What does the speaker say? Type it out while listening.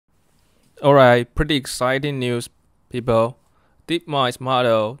Alright, pretty exciting news, people. Deepmind's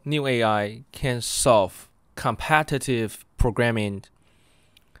model, new AI, can solve competitive programming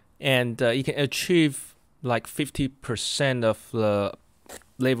and it can achieve like 50% of the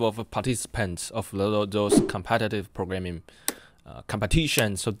level of participants of those competitive programming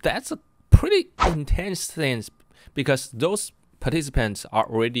competitions. So that's a pretty intense thing because those participants are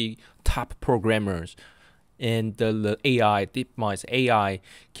already top programmers, and the AI, DeepMind's AI,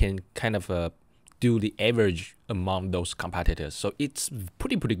 can kind of do the average among those competitors. So it's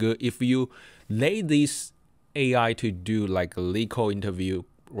pretty good. If you lay this AI to do like a LeetCode interview,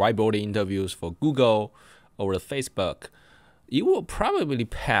 whiteboarding interviews for Google or Facebook, you will probably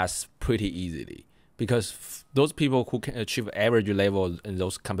pass pretty easily, because those people who can achieve average level in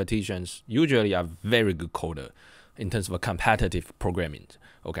those competitions usually are very good coder in terms of competitive programming.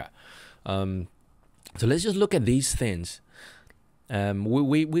 Okay. So let's just look at these things.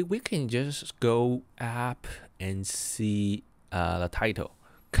 We can just go up and see the title: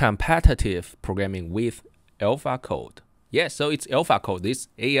 competitive programming with AlphaCode. Yes, so it's AlphaCode. This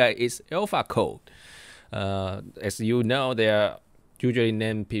AI is AlphaCode. As you know, they are usually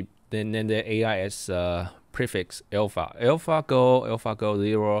name the AI as prefix alpha, AlphaGo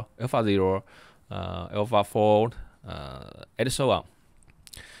 0, Alpha 0, Alpha 4, and so on.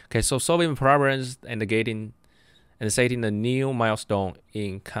 Okay, so solving problems and setting a new milestone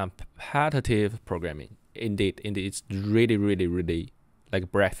in competitive programming. Indeed, it's really like a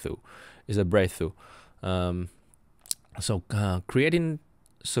breakthrough. It's a breakthrough. Creating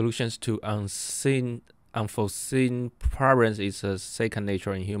solutions to unforeseen problems is a second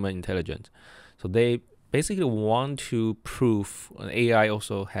nature in human intelligence. So they basically want to prove an AI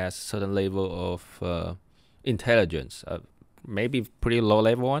also has certain level of intelligence. Maybe pretty low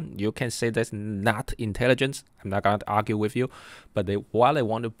level one. You can say that's not intelligence. I'm not going to argue with you, but what they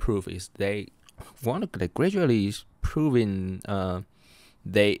want to prove is they gradually proving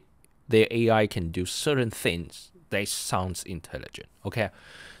their AI can do certain things. They sounds intelligent. Okay,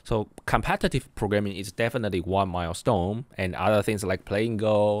 so competitive programming is definitely one milestone, and other things like playing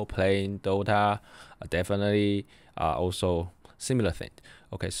Go, playing Dota, are definitely also similar things.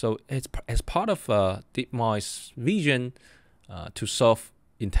 Okay, so it's as part of DeepMind's vision to solve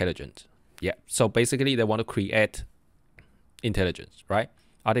intelligence. Yeah, so basically they want to create intelligence, right?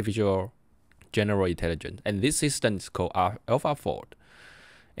 Artificial general intelligence, and this system is called AlphaCode,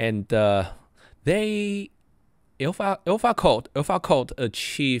 and AlphaCode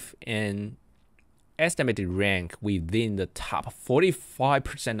achieve an estimated rank within the top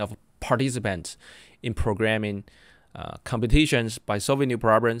 45% of participants in programming competitions by solving new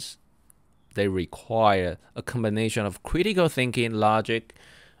problems. They require a combination of critical thinking, logic,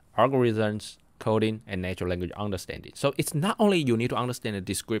 algorithms, coding, and natural language understanding. So it's not only you need to understand the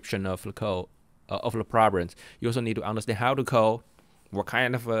description of the code of the problems, you also need to understand how to code, what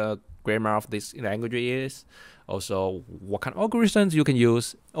kind of grammar of this language is, also what kind of algorithms you can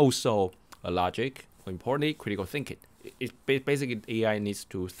use, also logic, importantly, critical thinking. Basically AI needs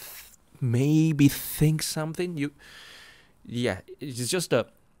to maybe think something. It's just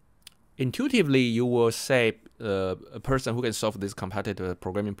intuitively you will say a person who can solve these competitive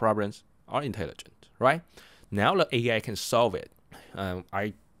programming problems are intelligent, right? Now the AI can solve it.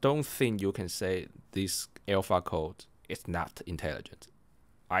 I don't think you can say this AlphaCode is not intelligent.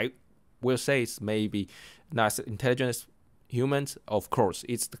 I will say it's maybe not as intelligent as humans. Of course,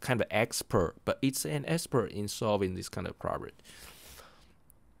 it's the kind of expert, but it's an expert in solving this kind of problem.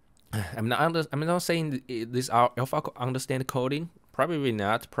 I'm not saying this AlphaCode understand coding. Probably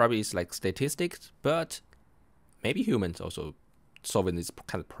not. Probably it's like statistics, but maybe humans also solving these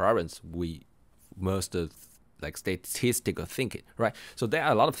kind of problems. We most like statistical thinking, right? So there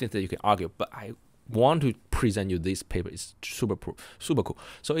are a lot of things that you can argue, but I want to present you this paper. It's super cool.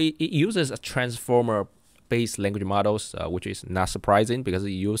 So it uses a transformer-based language models, which is not surprising because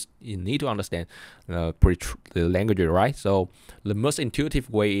you need to understand the language, right? So the most intuitive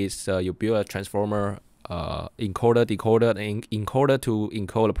way is you build a transformer encoder, decoder, and encoder to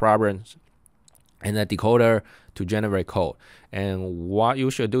encode the problems, and a decoder to generate code. And what you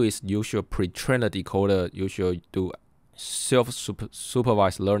should do is you should pre-train the decoder. You should do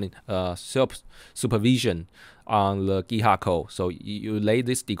self-supervised learning, self-supervision on the GitHub code. So you let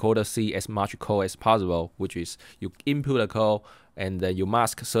this decoder see as much code as possible, which is you input the code and then you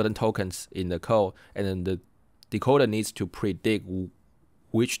mask certain tokens in the code, and then the decoder needs to predict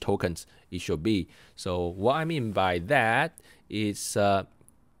which tokens it should be. So what I mean by that is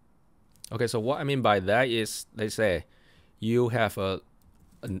let's say you have a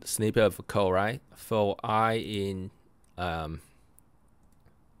snippet of code, right? For I in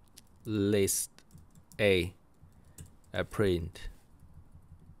list a print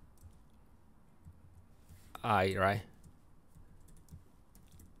I, right?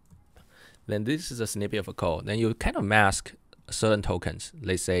 Then this is a snippet of a code. Then you kind of mask certain tokens.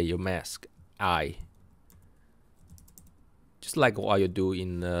 Let's say you mask I, just like what you do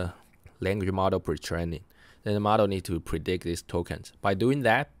in language model pre-training. Then the model needs to predict these tokens. By doing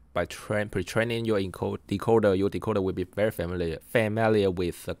that, by pre-training your decoder, your decoder will be very familiar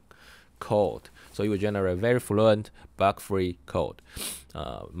with the code. So you will generate very fluent, bug-free code,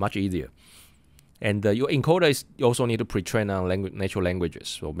 much easier. And your encoder you also need to pre-train on natural languages.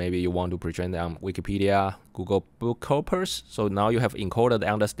 So maybe you want to pre-train on Wikipedia, Google Book Corpus. So now you have encoder that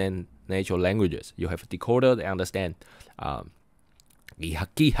understand natural languages. You have a decoder that understand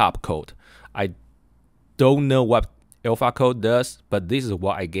GitHub code. I don't know what AlphaCode does, but this is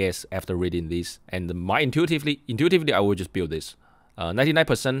what I guess after reading this. And intuitively, I will just build this.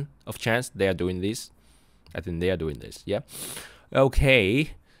 99% of chance they are doing this. I think they are doing this. Yeah.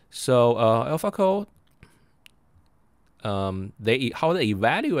 Okay. So AlphaCode, how they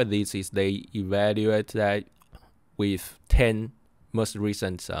evaluate this is they evaluate that with 10 most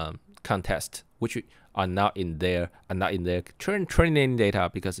recent contests, which are not in their training data,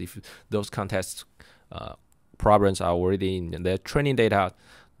 because if those contests problems are already in their training data,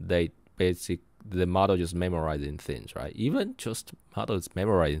 the model just memorizing things, right? Even just models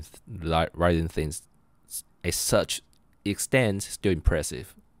memorizing things at such extent is still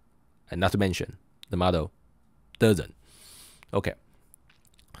impressive. And not to mention, the model doesn't. Okay.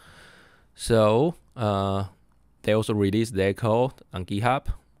 So they also released their code on GitHub.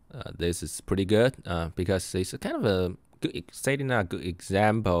 This is pretty good because it's kind of a good, setting a good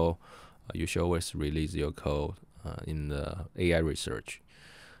example. You should always release your code in the AI research.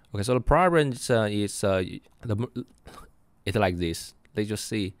 Okay, so the problem is it's like this. Let's just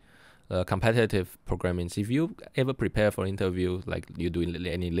see. Competitive programming. If you ever prepare for interview, like you doing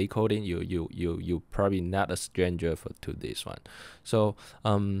any lead coding, you probably not a stranger to this one. So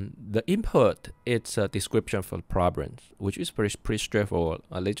the input, it's a description for the problem, which is pretty straightforward.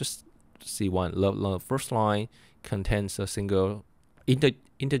 Let's just see one. The first line contains a single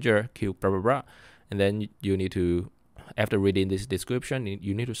integer cube, blah blah blah, and then you need to, after reading this description,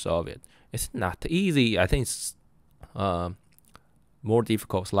 you need to solve it. It's not easy. I think it's more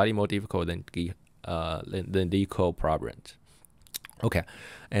difficult, slightly more difficult than decode problems. Okay,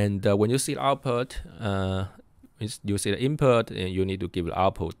 and when you see the output, you see the input, and you need to give the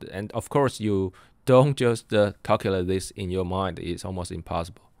output. And of course, you don't just calculate this in your mind. It's almost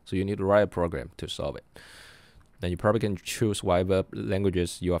impossible. So you need to write a program to solve it. Then you probably can choose whatever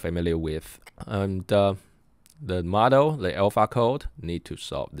languages you are familiar with. And the model, the AlphaCode, need to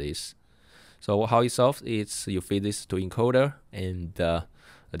solve this. So how it solves is you feed this to encoder, and the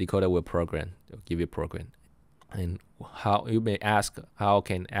decoder will give you a program. And how you may ask, how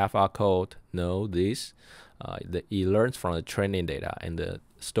can AlphaCode know this? It learns from the training data and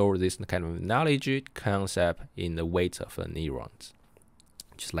store this kind of knowledge concept in the weights of neurons,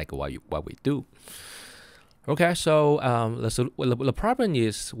 just like what we do. Okay, so the problem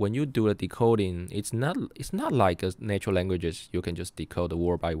is when you do the decoding, it's not like natural languages. You can just decode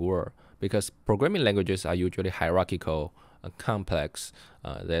word by word, because programming languages are usually hierarchical, complex.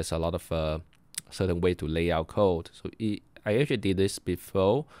 There's a lot of certain way to lay out code. So I actually did this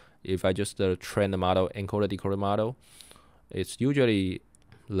before. If I just train the model, encoder decoder model, it's usually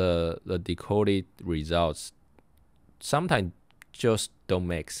the decoded results sometimes just don't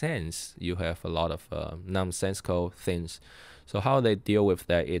make sense. You have a lot of nonsensical things. So how they deal with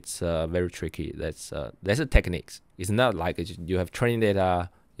that, it's very tricky. That's a techniques. It's not like you have training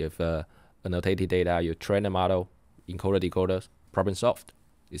data, you have annotated data, you train a model, encoder decoder, problem solved.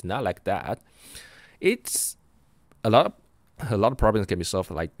 It's not like that. It's a lot of problems can be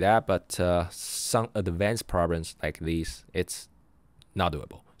solved like that, but some advanced problems like these, it's not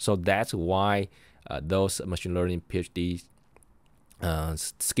doable. So that's why those machine learning PhD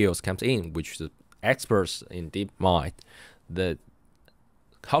skills comes in, which is experts in Deepmind,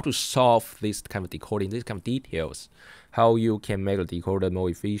 how to solve this kind of decoding, these kind of details, how you can make a decoder more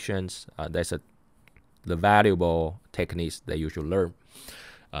efficient. That's the valuable techniques that you should learn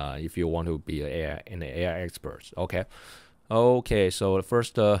if you want to be an AI expert. Okay, so the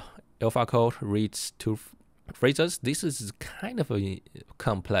first AlphaCode reads two phrases. This is kind of a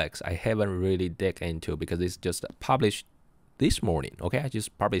complex. I haven't really dug into because it's just published this morning. Okay, I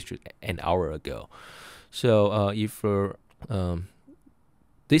just published it an hour ago. So if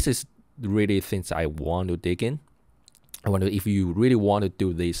this is really things I want to dig in. If you really want to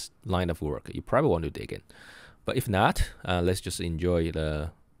do this line of work, you probably want to dig in. But if not, let's just enjoy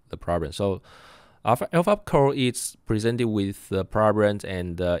the the problem. So AlphaCode is presented with the problem,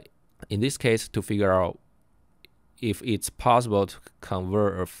 and in this case, to figure out if it's possible to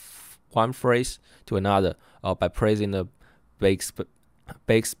convert one phrase to another, or by pressing the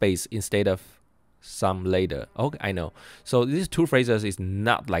backspace instead of some later. Okay, I know. So these two phrases is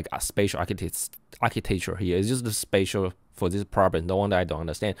not like a spatial architecture here. It's just the spatial for this problem, the one that I don't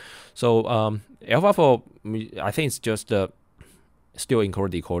understand. So AlphaCode, I think it's just still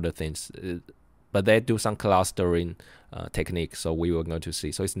encoder decoder things, but they do some clustering technique. So we were going to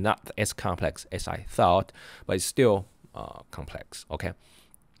see. So it's not as complex as I thought, but it's still complex. Okay.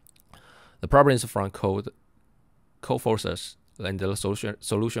 The problem is from code forces, and the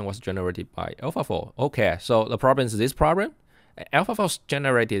solution was generated by AlphaCode. Okay, so the problem is this problem. AlphaCode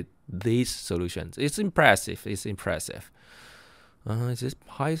generated these solutions. It's impressive. It's impressive. Is this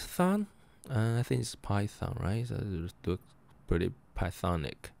Python? I think it's Python, right? So it looks pretty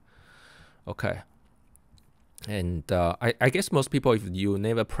Pythonic. Okay. And I guess most people, if you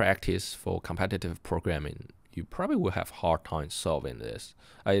never practice for competitive programming, you probably will have hard time solving this.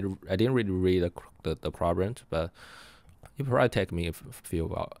 I didn't really read the problem, but it probably take me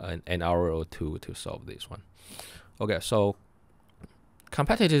an hour or two to solve this one. Okay, so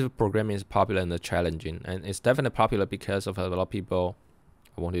competitive programming is popular and challenging, and it's definitely popular because of a lot of people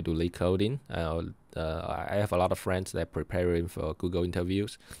want to do lead coding. I have a lot of friends that are preparing for Google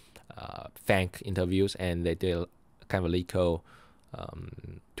interviews, FANC interviews, and they did kind of lead code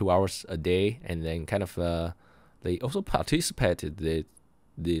 2 hours a day, and then kind of they also participated in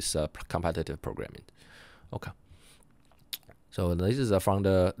this competitive programming. Okay. So this is from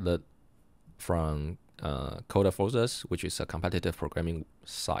Coder Forces, which is a competitive programming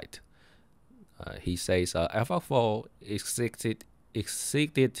site. He says AlphaCode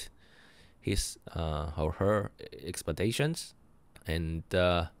exceeded his or her expectations, and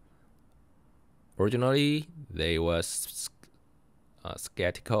originally they was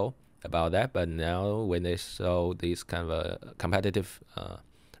skeptical about that, but now when they saw these kind of competitive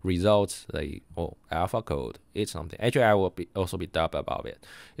results, they AlphaCode is something. Actually, I will also be doubt about it.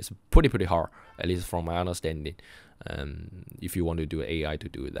 It's pretty hard, at least from my understanding. If you want to do AI to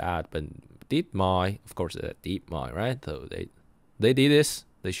do that, but Deepmind, of course, Deepmind, right? So they did this.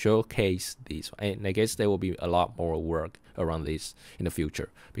 They showcase these, and I guess there will be a lot more work around this in the future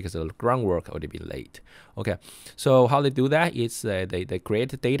because the groundwork already been laid. Okay, so how they do that is they create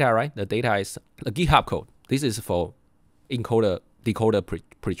the data, right? The data is a GitHub code. This is for encoder decoder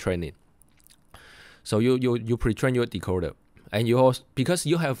pre-training. So you pre-train your decoder, and you also, because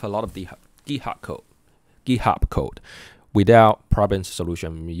you have a lot of GitHub code without problem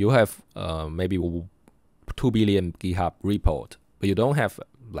solution, you have maybe 2 billion GitHub report, but you don't have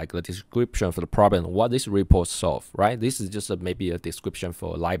like the description for the problem, what this report solve, right? This is just maybe a description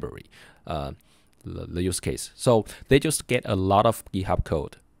for a library, the use case. So they just get a lot of GitHub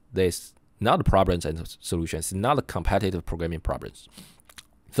code. There's not the problems and solutions, not the competitive programming problems.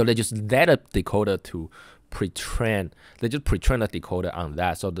 So they just let a decoder to pre-train. They just pre-train the decoder on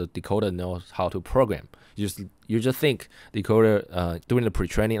that, so the decoder knows how to program. You just think decoder doing the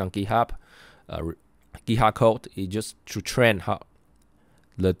pre-training on GitHub code is just to train how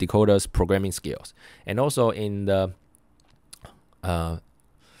the decoder's programming skills, and also in the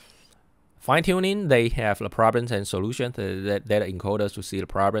fine-tuning, they have the problems and solutions that encoders to see the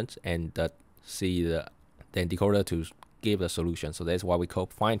problems and see the decoder to give the solution. So that's what we call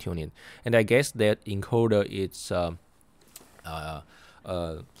fine-tuning. And I guess that encoder is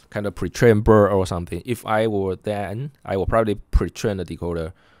kind of pre-trained bird or something. If I were then, I will probably pre-train the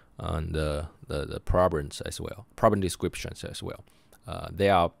decoder on the problems as well, problem descriptions as well.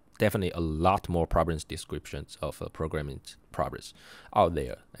 There are definitely a lot more problems descriptions of programming problems out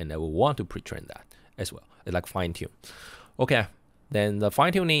there, and I will want to pre-train that as well. It's like fine-tune. Okay, then the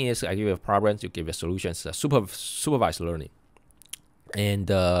fine-tuning is I give you problems, you give you solutions, supervised learning. And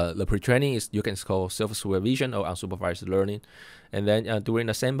the pre-training is you can call self-supervision or unsupervised learning. And then during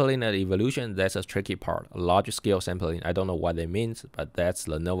the sampling and evolution, that's a tricky part. A large-scale sampling, I don't know what that means, but that's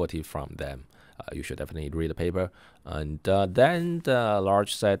the novelty from them. You should definitely read the paper. And then the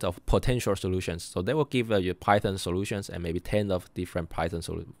large set of potential solutions. So they will give you Python solutions and maybe 10 of different Python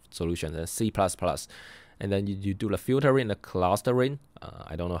solutions and C++. And then you do the filtering, the clustering.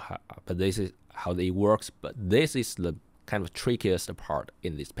 I don't know how, but this is how it works. But this is the kind of trickiest part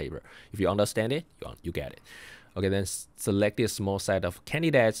in this paper. If you understand it, you get it. Okay, then select a small set of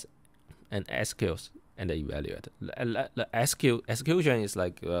candidates and SQLs and evaluate. The execution is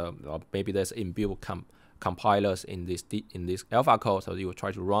like maybe there's inbuilt compilers in this AlphaCode, so you will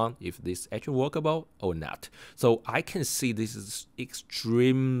try to run if this actually workable or not. So I can see this is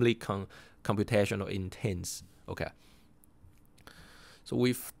extremely computational intense. Okay. So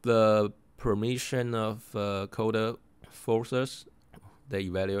with the permission of coder forces, they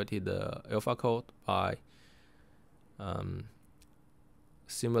evaluated the AlphaCode by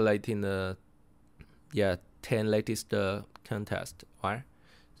simulating the 10 latest contest, right?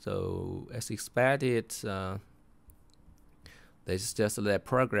 So as expected, this is just their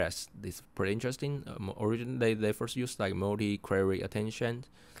progress. This is pretty interesting. Originally, they first used like multi-query attention.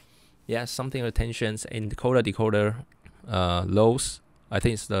 Yeah, something attentions in decoder loads. I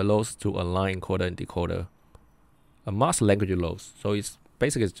think it's the loads to align encoder and decoder. A master language loads. So it's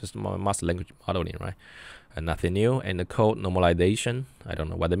basically just master language modeling, right? And nothing new. And the code normalization, I don't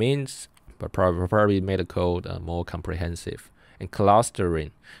know what it means, but probably made the code more comprehensive. And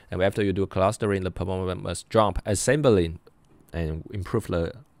clustering, and after you do clustering, the performance must jump. Assembling and improve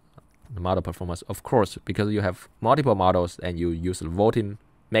the model performance, of course, because you have multiple models and you use the voting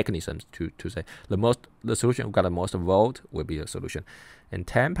mechanisms to say the solution got the most vote will be a solution. And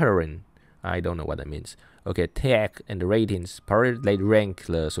tampering, I don't know what that means. Okay, tag and the ratings, probably they rank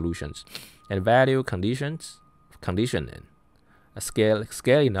the solutions. And value conditioning,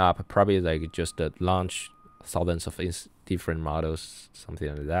 scaling up, probably like just launch thousands of different models,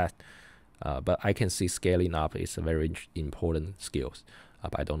 something like that. But I can see scaling up is a very important skills,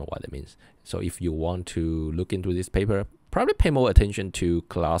 but I don't know what it means. So if you want to look into this paper, probably pay more attention to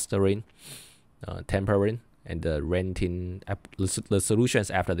clustering, tampering, and the renting the solutions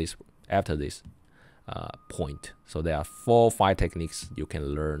after this point. So there are 4 or 5 techniques you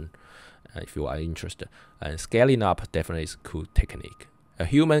can learn if you are interested. And scaling up definitely is a cool technique. A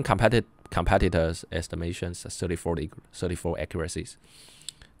human competitors estimations 34 accuracies.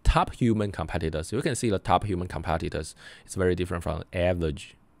 Top human competitors, you can see the top human competitors is very different from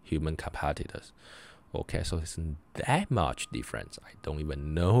average human competitors. Okay, so it's that much difference. I don't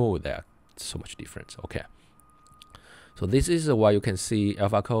even know there's so much difference. Okay, so this is why you can see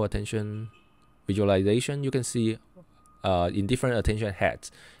AlphaCode attention visualization. You can see in different attention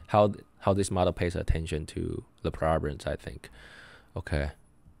heads how this model pays attention to the problems, I think. Okay.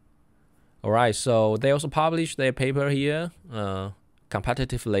 All right, so they also published their paper here,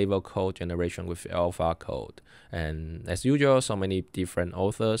 competitive level code generation with AlphaCode. And as usual, so many different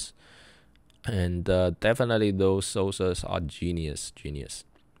authors. And definitely those authors are genius.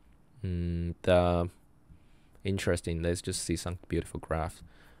 Interesting, let's just see some beautiful graphs.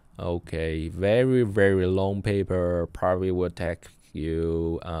 Okay, very, very long paper, probably will take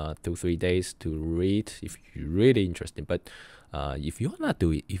you 2-3 days to read if you're really interested. But if you're not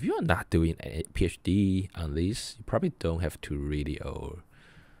doing a PhD on this, you probably don't have to read it all.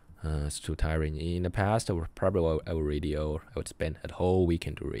 It's too tiring. In the past, I would read it all. I would spend a whole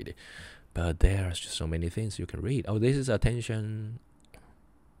weekend to read it. But there's just so many things you can read. Oh, this is attention.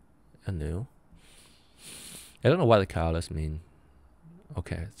 I know. I don't know what the colors mean.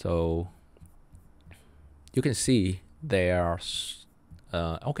 Okay, so you can see there's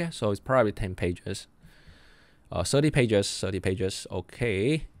okay, so it's probably 10 pages. 30 pages.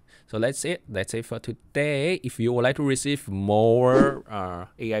 Okay, so that's it for today. If you would like to receive more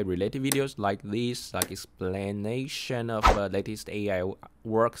AI related videos like this, like explanation of latest AI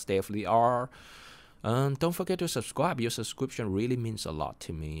work, state of the art, don't forget to subscribe. Your subscription really means a lot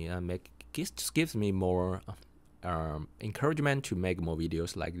to me. Just gives me more encouragement to make more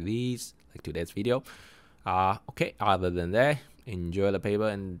videos like these, like today's video. Okay, other than that, enjoy the paper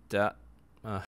and